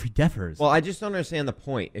is Rafi Devers. Well, I just don't understand the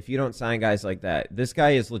point if you don't sign guys like that. This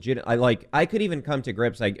guy is legit. I could even come to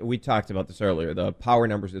grips, like we talked about this earlier, the power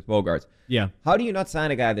numbers with Bogarts. Yeah. How do you not sign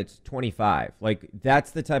a guy that's 25? Like, that's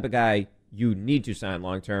the type of guy you need to sign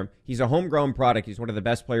long term. He's a homegrown product. He's one of the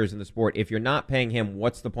best players in the sport. If you're not paying him,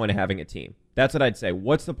 what's the point of having a team? That's what I'd say.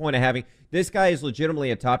 What's the point of having this guy is legitimately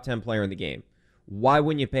a top 10 player in the game. Why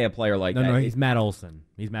wouldn't you pay a player like that? No, he's Matt Olson.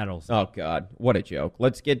 Oh, God. What a joke.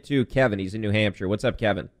 Let's get to Kevin. He's in New Hampshire. What's up,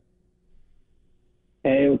 Kevin?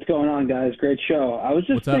 Hey, what's going on, guys? Great show. I was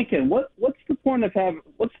just thinking, what's the point of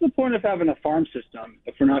having a farm system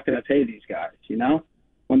if we're not going to pay these guys,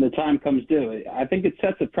 when the time comes due? I think it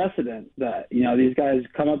sets a precedent that, these guys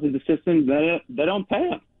come up to the system, they don't pay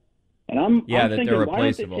them. And I'm thinking, they're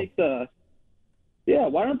replaceable.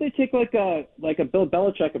 Why don't they take like a Bill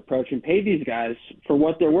Belichick approach and pay these guys for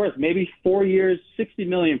what they're worth? Maybe 4 years, $60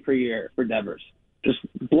 million per year for Devers. Just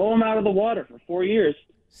blow them out of the water for 4 years.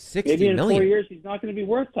 Maybe in 4 years he's not going to be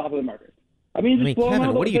worth top of the market. Blow him Kevin, out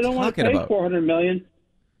of the water. They don't want to pay $400 million.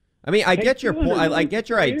 I mean, I get your point. I get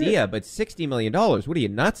your idea, but $60 million. What are you,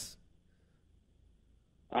 nuts?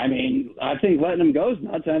 I mean, I think letting him go is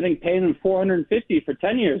nuts. I think paying him $450 for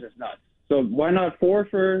 10 years is nuts. So why not 4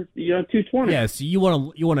 for $220? Yeah, so you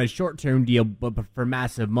want a short-term deal, but for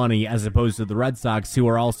massive money, as opposed to the Red Sox, who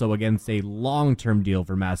are also against a long-term deal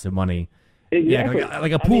for massive money. Exactly. Yeah,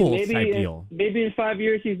 like a pool type deal. Maybe in 5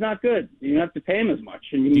 years he's not good. You don't have to pay him as much,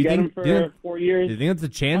 and you can get him for 4 years. Do you think there's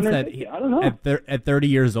a chance that I don't know. At 30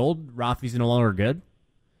 years old, Rafi's no longer good?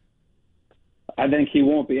 I think he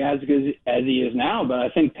won't be as good as he is now, but I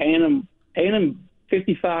think paying him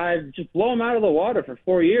 55, just blow him out of the water for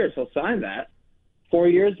 4 years. He'll sign that. 4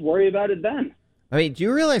 years, worry about it then. I mean, do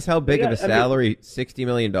you realize how big of a salary $60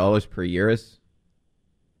 million per year is?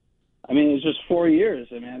 I mean, it's just 4 years.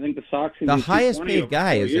 I mean, I think the Sox can the highest paid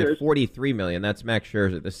guy is at $43 million. That's Max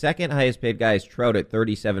Scherzer. The second highest paid guy is Trout at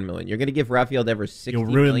 $37 million. You're going to give Rafael Devers $60 million?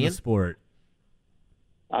 You'll ruin the sport.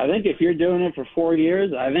 I think if you're doing it for 4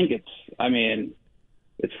 years, it's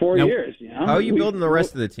 4 years. How are you building the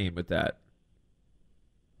rest of the team with that?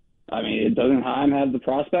 I mean, doesn't Heim have the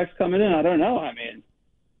prospects coming in? I don't know. I mean,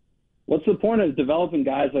 what's the point of developing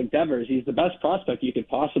guys like Devers? He's the best prospect you could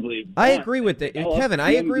possibly want. I agree with that, Kevin.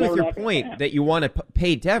 I agree with your point that you want to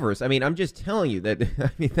pay Devers. I mean, I'm just telling you that.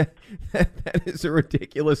 I mean, that is a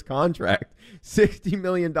ridiculous contract. $60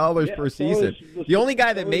 million per season. The only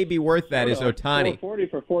guy that may be worth that is Ohtani.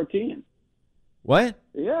 $440 for 14. What?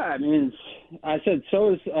 Yeah, I mean, I said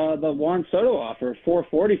so is the Juan Soto offer,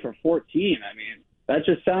 $440 for 14. I mean, that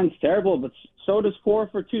just sounds terrible, but so does 4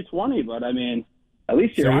 for 220. But I mean, at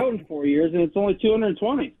least you're out in 4 years, and it's only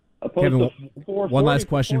 220. Kevin, one last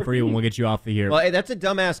question for you, and we'll get you off of here. Well, hey, that's a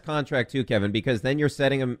dumbass contract too, Kevin, because then you're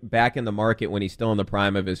setting him back in the market when he's still in the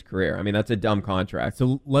prime of his career. I mean, that's a dumb contract.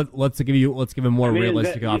 So let's give a more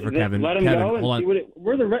realistic offer, Kevin. Let him go and see what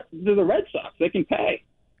they're the Red Sox. They can pay.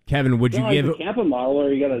 Kevin, would you give a Tampa model,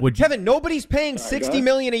 or you got to? Kevin, nobody's paying $60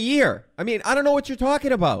 million a year. I mean, I don't know what you're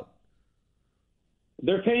talking about.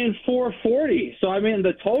 They're paying $440. So I mean,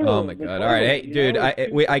 the total. Oh my God! All right, hey, dude,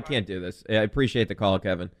 I can't do this. I appreciate the call,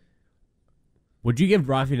 Kevin. Would you give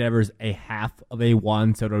Rafi Devers a half of a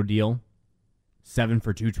Juan Soto deal? 7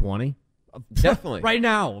 for 220. Definitely. Right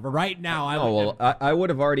now. I would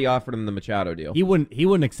have already offered him the Machado deal. He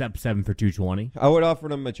wouldn't accept 7 for 220. I would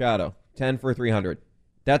offer him Machado 10 for 300.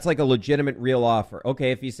 That's like a legitimate, real offer.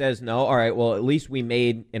 Okay, if he says no, all right, well, at least we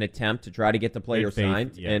made an attempt to try to get the player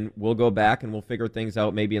signed, and we'll go back and we'll figure things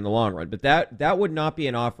out maybe in the long run. But that would not be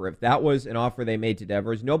an offer. If that was an offer they made to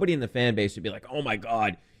Devers, nobody in the fan base would be like, oh, my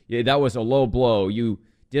God, yeah, that was a low blow. You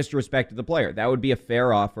disrespected the player. That would be a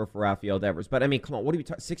fair offer for Rafael Devers. But, I mean, come on, what are we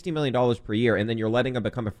talking? $60 million per year, and then you're letting him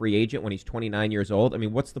become a free agent when he's 29 years old? I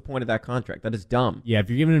mean, what's the point of that contract? That is dumb. Yeah, if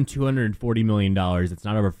you're giving him $240 million, it's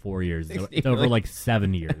not over 4 years. It's over like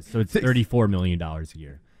 7 years. So it's $34 million a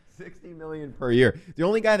year. $60 million per year. The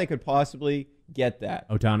only guy that could possibly get that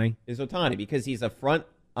is Ohtani, because he's a front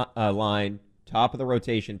line, top of the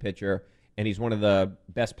rotation pitcher, and he's one of the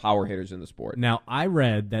best power hitters in the sport. Now, I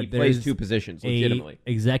read that he plays two positions legitimately.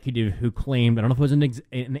 An executive who claimed, I don't know if it was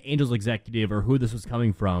an Angels executive or who this was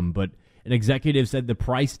coming from, but an executive said the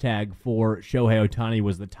price tag for Shohei Ohtani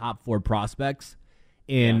was the top 4 prospects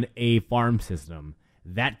in a farm system.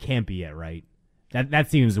 That can't be it, right?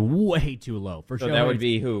 That seems way too low. For so sure. that would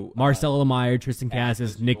be who? Marcelo Meyer, Tristan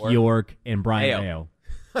Cassis, Nick York, and Brian Mayo.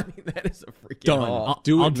 I mean, that is a freaking Done. haul.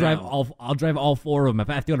 I'll drive all four of them. If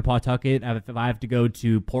I have to go to Pawtucket, if I have to go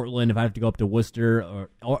to Portland, if I have to go up to Worcester, or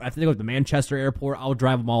if I have to go to Manchester Airport, I'll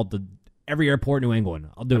drive them all to every airport in New England.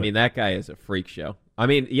 I'll do it. I mean, that guy is a freak show. I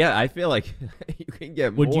mean, yeah, I feel like you can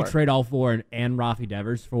get more. Would you trade all four and Rafi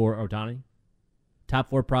Devers for Ohtani? Top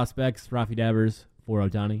 4 prospects, Rafi Devers for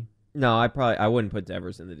Ohtani? No, I wouldn't put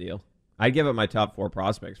Devers in the deal. I'd give up my top 4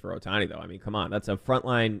 prospects for Ohtani, though. I mean, come on. That's a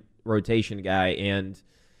frontline rotation guy and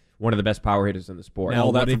one of the best power hitters in the sport.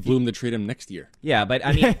 All that for Bloom to trade him next year. Yeah, but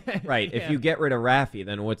I mean, right, if you get rid of Rafi,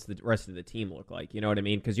 then what's the rest of the team look like? You know what I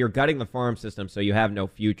mean? Because you're gutting the farm system, so you have no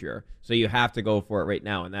future. So you have to go for it right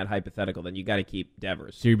now. In that hypothetical, then you got to keep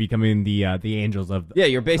Devers. So you're becoming the Angels of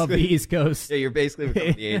you're basically the East Coast. Yeah, you're basically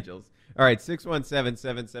becoming the Angels. All right,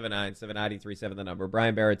 617-779-7937, the number.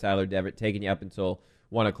 Brian Barrett, Tyler Devitt, taking you up until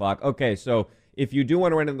 1 o'clock. Okay, so if you do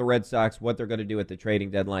want to run in the Red Sox, what they're going to do at the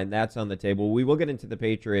trading deadline, that's on the table. We will get into the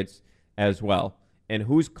Patriots as well. And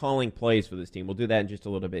who's calling plays for this team? We'll do that in just a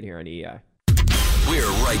little bit here on EEI.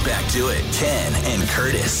 We're right back to it. Ken and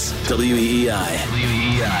Curtis, WEEI.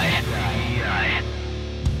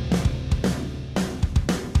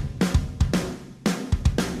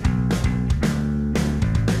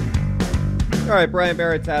 All right, Brian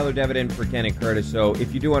Barrett, Tyler Devitt in for Ken and Curtis. So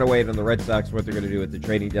if you do want to wait on the Red Sox, what they're going to do at the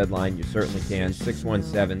trading deadline, you certainly can.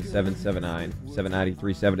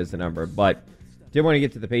 617-779-7937 is the number. But did want to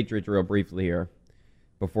get to the Patriots real briefly here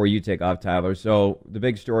before you take off, Tyler. So the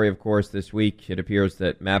big story, of course, this week, it appears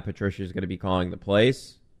that Matt Patricia is going to be calling the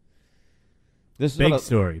plays. This is big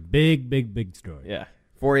story. Big story. Yeah.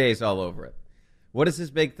 Fourier's all over it. What is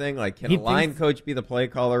his big thing? Like, can a line coach be the play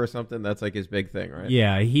caller or something? That's like his big thing, right?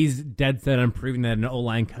 Yeah, he's dead set on proving that an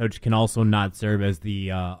O-line coach can also not serve as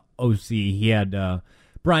the OC. He had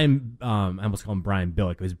Brian, I almost call him Brian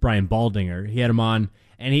Billick. It was Brian Baldinger. He had him on,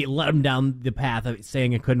 and he led him down the path of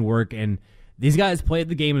saying it couldn't work. And these guys played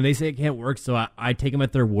the game, and they say it can't work, so I take them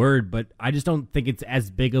at their word. But I just don't think it's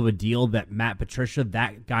as big of a deal that Matt Patricia,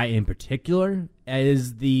 that guy in particular,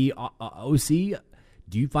 is the OC.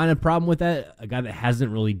 Do you find a problem with that? A guy that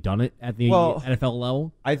hasn't really done it at the NFL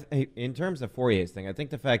level? In terms of Fourier's thing, I think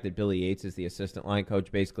the fact that Billy Yates is the assistant line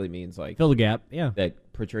coach basically means like fill the gap. Yeah,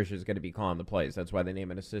 that Patricia's going to be calling the plays. That's why they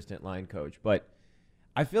name an assistant line coach. But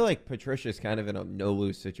I feel like Patricia's kind of in a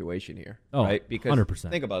no-lose situation here, right? Because 100%.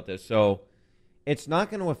 Think about this. So it's not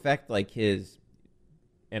going to affect like his,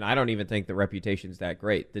 and I don't even think the reputation's that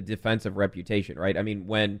great. The defensive reputation, right? I mean,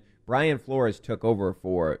 when Brian Flores took over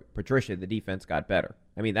for Patricia, the defense got better.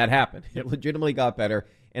 I mean, that happened. It legitimately got better.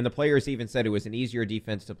 And the players even said it was an easier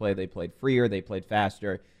defense to play. They played freer, they played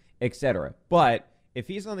faster, etc. But if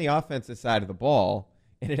he's on the offensive side of the ball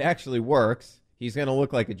and it actually works, he's going to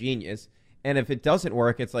look like a genius. And if it doesn't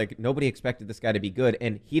work, it's like nobody expected this guy to be good,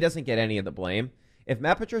 and he doesn't get any of the blame. If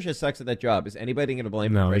Matt Patricia sucks at that job, is anybody going to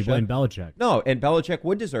blame Patricia? No, he blamed Belichick. No, and Belichick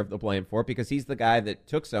would deserve the blame for it because he's the guy that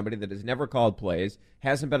took somebody that has never called plays,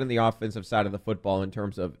 hasn't been on the offensive side of the football in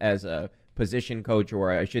terms of as a position coach, or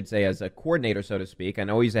I should say as a coordinator, so to speak. I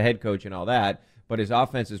know he's a head coach and all that, but his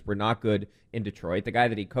offenses were not good in Detroit. The guy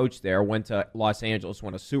that he coached there went to Los Angeles,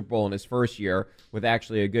 won a Super Bowl in his first year with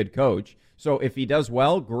actually a good coach. So if he does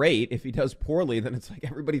well, great. If he does poorly, then it's like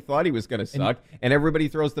everybody thought he was going to suck, and everybody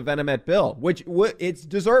throws the venom at Bill, which it's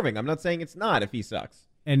deserving. I'm not saying it's not if he sucks.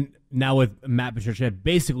 And now with Matt Patricia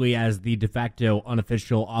basically as the de facto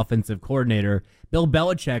unofficial offensive coordinator, Bill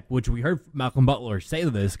Belichick, which we heard Malcolm Butler say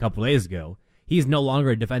this a couple days ago, he's no longer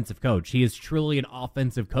a defensive coach. He is truly an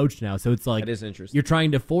offensive coach now. So it's like that is interesting. You're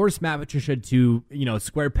trying to force Matt Patricia to,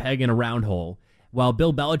 square peg in a round hole, while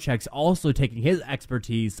Bill Belichick's also taking his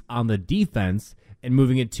expertise on the defense and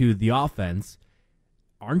moving it to the offense.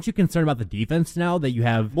 Aren't you concerned about the defense now that you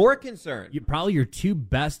have more concerned? Probably your two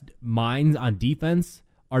best minds on defense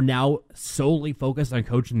are now solely focused on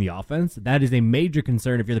coaching the offense. That is a major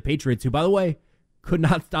concern if you're the Patriots, who, by the way, could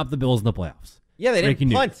not stop the Bills in the playoffs. Yeah, they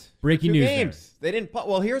didn't punt. Breaking news. Games. They didn't punt.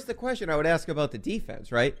 Well, here's the question I would ask about the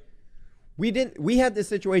defense, right? We had this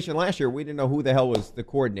situation last year. We didn't know who the hell was the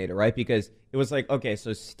coordinator, right? Because it was like, okay,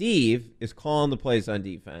 so Steve is calling the plays on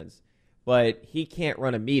defense, but he can't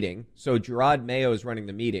run a meeting. So Gerard Mayo is running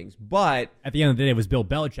the meetings. But at the end of the day, it was Bill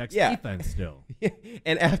Belichick's defense still.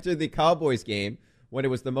 And after the Cowboys game, when it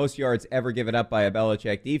was the most yards ever given up by a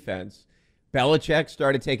Belichick defense, Belichick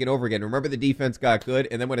started taking over again. Remember, the defense got good,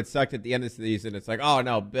 and then when it sucked at the end of the season, it's like, oh,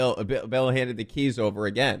 no, Bill handed the keys over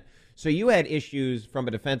again. So you had issues from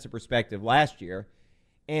a defensive perspective last year,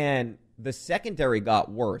 and the secondary got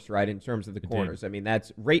worse, right, in terms of the corners. I mean,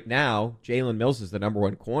 that's right now, Jalen Mills is the number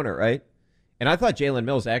one corner, right? And I thought Jalen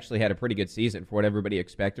Mills actually had a pretty good season for what everybody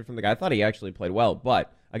expected from the guy. I thought he actually played well.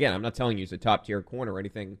 But, again, I'm not telling you he's a top-tier corner or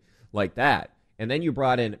anything like that. And then you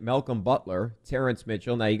brought in Malcolm Butler, Terrence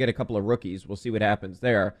Mitchell. Now you get a couple of rookies. We'll see what happens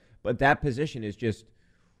there. But that position is just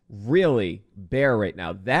really bare right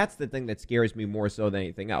now. That's the thing that scares me more so than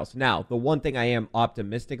anything else. Now, the one thing I am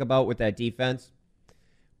optimistic about with that defense,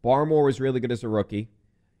 Barmore was really good as a rookie.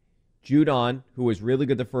 Judon, who was really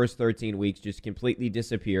good the first 13 weeks, just completely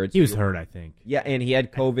disappeared. He was hurt, I think. Yeah, and he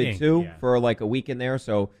had COVID too for like a week in there,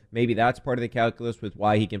 so maybe that's part of the calculus with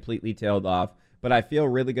why he completely tailed off. But I feel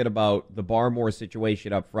really good about the Barmore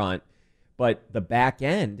situation up front. But the back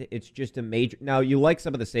end, it's just a major... Now, you like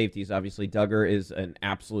some of the safeties, obviously. Duggar is an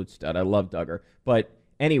absolute stud. I love Duggar. But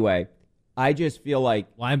anyway, I just feel like...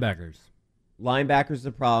 Linebackers is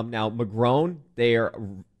the problem. Now, McGrone, they're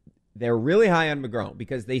really high on McGrone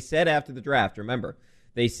because they said after the draft, remember,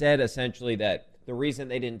 they said essentially that the reason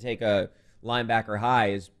they didn't take a linebacker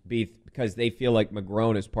high is because they feel like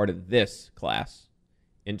McGrone is part of this class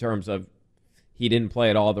in terms of he didn't play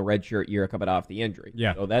at all the redshirt year coming off the injury.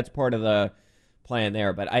 Yeah. So that's part of the plan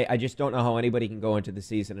there. But I just don't know how anybody can go into the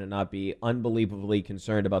season and not be unbelievably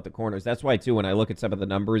concerned about the corners. That's why, too, when I look at some of the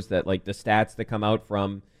numbers that, like, the stats that come out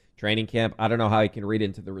from training camp, I don't know how I can read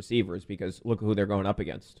into the receivers because look who they're going up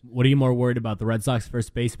against. What are you more worried about, the Red Sox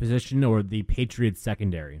first base position or the Patriots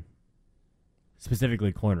secondary?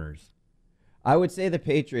 Specifically corners. I would say the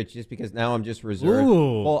Patriots just because now I'm just reserved.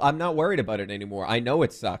 Ooh. Well, I'm not worried about it anymore. I know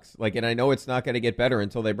it sucks. And I know it's not going to get better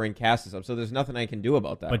until they bring Cassis up. So there's nothing I can do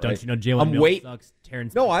about that. But right? don't you know Jalen Mills sucks?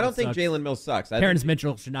 Terrence No, Mitchell I don't think sucks. Jalen Mills sucks. Terrence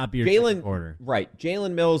Mitchell should not be your second corner. Right.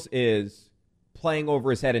 Jalen Mills is playing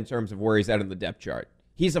over his head in terms of where he's at in the depth chart.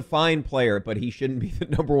 He's a fine player, but he shouldn't be the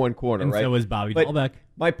number one corner, And right? so is Bobby But Dahlbeck.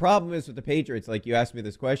 My problem is with the Patriots, like you asked me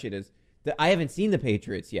this question, is that I haven't seen the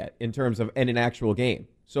Patriots yet in terms of in an actual game.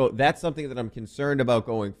 So that's something that I'm concerned about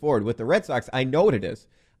going forward. With the Red Sox, I know what it is.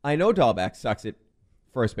 I know Dahlbeck sucks at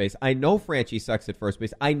first base. I know Franchi sucks at first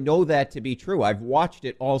base. I know that to be true. I've watched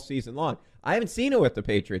it all season long. I haven't seen it with the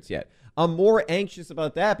Patriots yet. I'm more anxious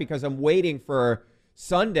about that because I'm waiting for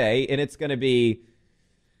Sunday, and it's going to be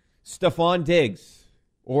Stephon Diggs,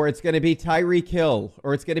 or it's going to be Tyreek Hill,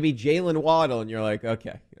 or it's going to be Jalen Waddle, and you're like,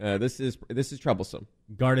 okay, this is troublesome.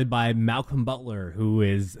 Guarded by Malcolm Butler, who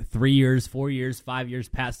is 3 years, 4 years, 5 years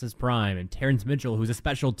past his prime, and Terrence Mitchell, who's a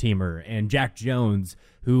special teamer, and Jack Jones,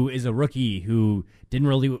 who is a rookie who didn't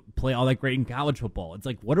really play all that great in college football. It's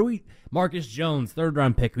like, what are we? Marcus Jones,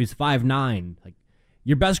 third-round pick, who's 5'9". Like,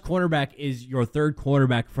 your best cornerback is your third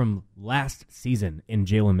cornerback from last season in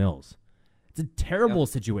Jalen Mills. It's a terrible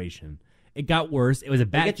situation. It got worse. It was a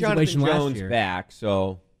bad situation last Jonathan year. Jones back,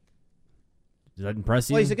 so... Does that impress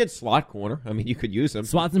you? Well, he's a good slot corner. I mean, you could use him.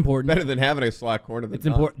 Slot's important. Better than having a slot corner. It's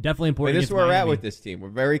definitely important. This is where we're at with this team. We're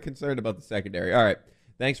very concerned about the secondary. All right.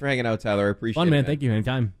 Thanks for hanging out, Tyler. I appreciate it. Fun, man. Thank you.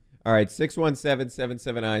 Anytime. All right.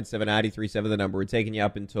 617-779-7937, the number. We're taking you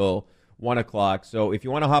up until 1 o'clock. So if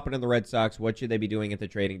you want to hop into the Red Sox, what should they be doing at the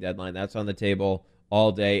trading deadline? That's on the table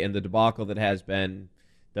all day. And the debacle that has been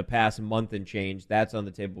the past month and change, that's on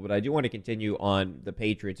the table. But I do want to continue on the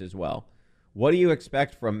Patriots as well. What do you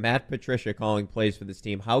expect from Matt Patricia calling plays for this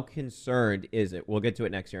team? How concerned is it? We'll get to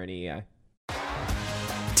it next year on EEI.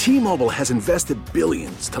 T-Mobile has invested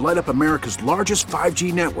billions to light up America's largest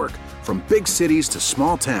 5G network, from big cities to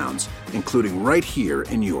small towns, including right here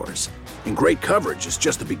in yours. And great coverage is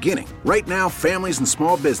just the beginning. Right now, families and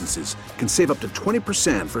small businesses can save up to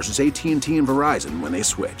 20% versus AT&T and Verizon when they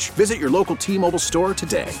switch. Visit your local T-Mobile store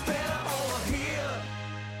today.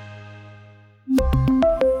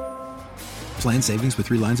 Plan savings with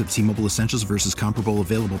 3 lines of T-Mobile Essentials versus comparable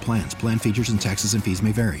available plans. Plan features and taxes and fees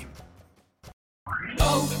may vary.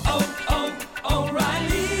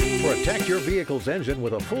 Protect your vehicle's engine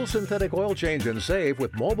with a full synthetic oil change and save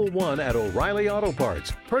with Mobil 1 at O'Reilly Auto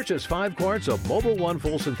Parts. Purchase 5 quarts of Mobil 1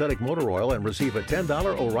 full synthetic motor oil and receive a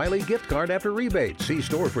 $10 O'Reilly gift card after rebate. See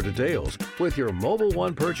store for details. With your Mobil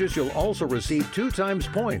 1 purchase, you'll also receive 2 times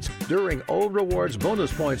points during O Rewards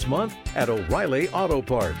Bonus Points Month at O'Reilly Auto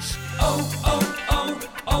Parts.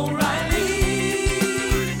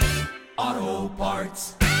 O'Reilly Auto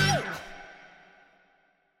Parts.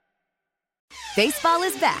 Baseball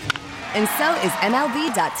is back, and so is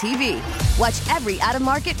MLB.tv. Watch every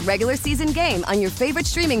out-of-market regular season game on your favorite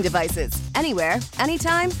streaming devices, anywhere,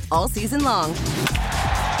 anytime, all season long.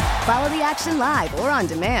 Follow the action live or on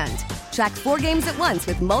demand. Track 4 games at once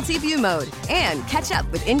with multi-view mode and catch up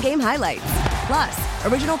with in-game highlights. Plus,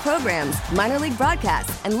 original programs, minor league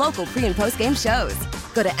broadcasts, and local pre- and post-game shows.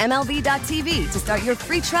 Go to MLB.tv to start your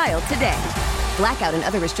free trial today. Blackout and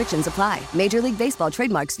other restrictions apply. Major League Baseball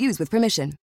trademarks used with permission.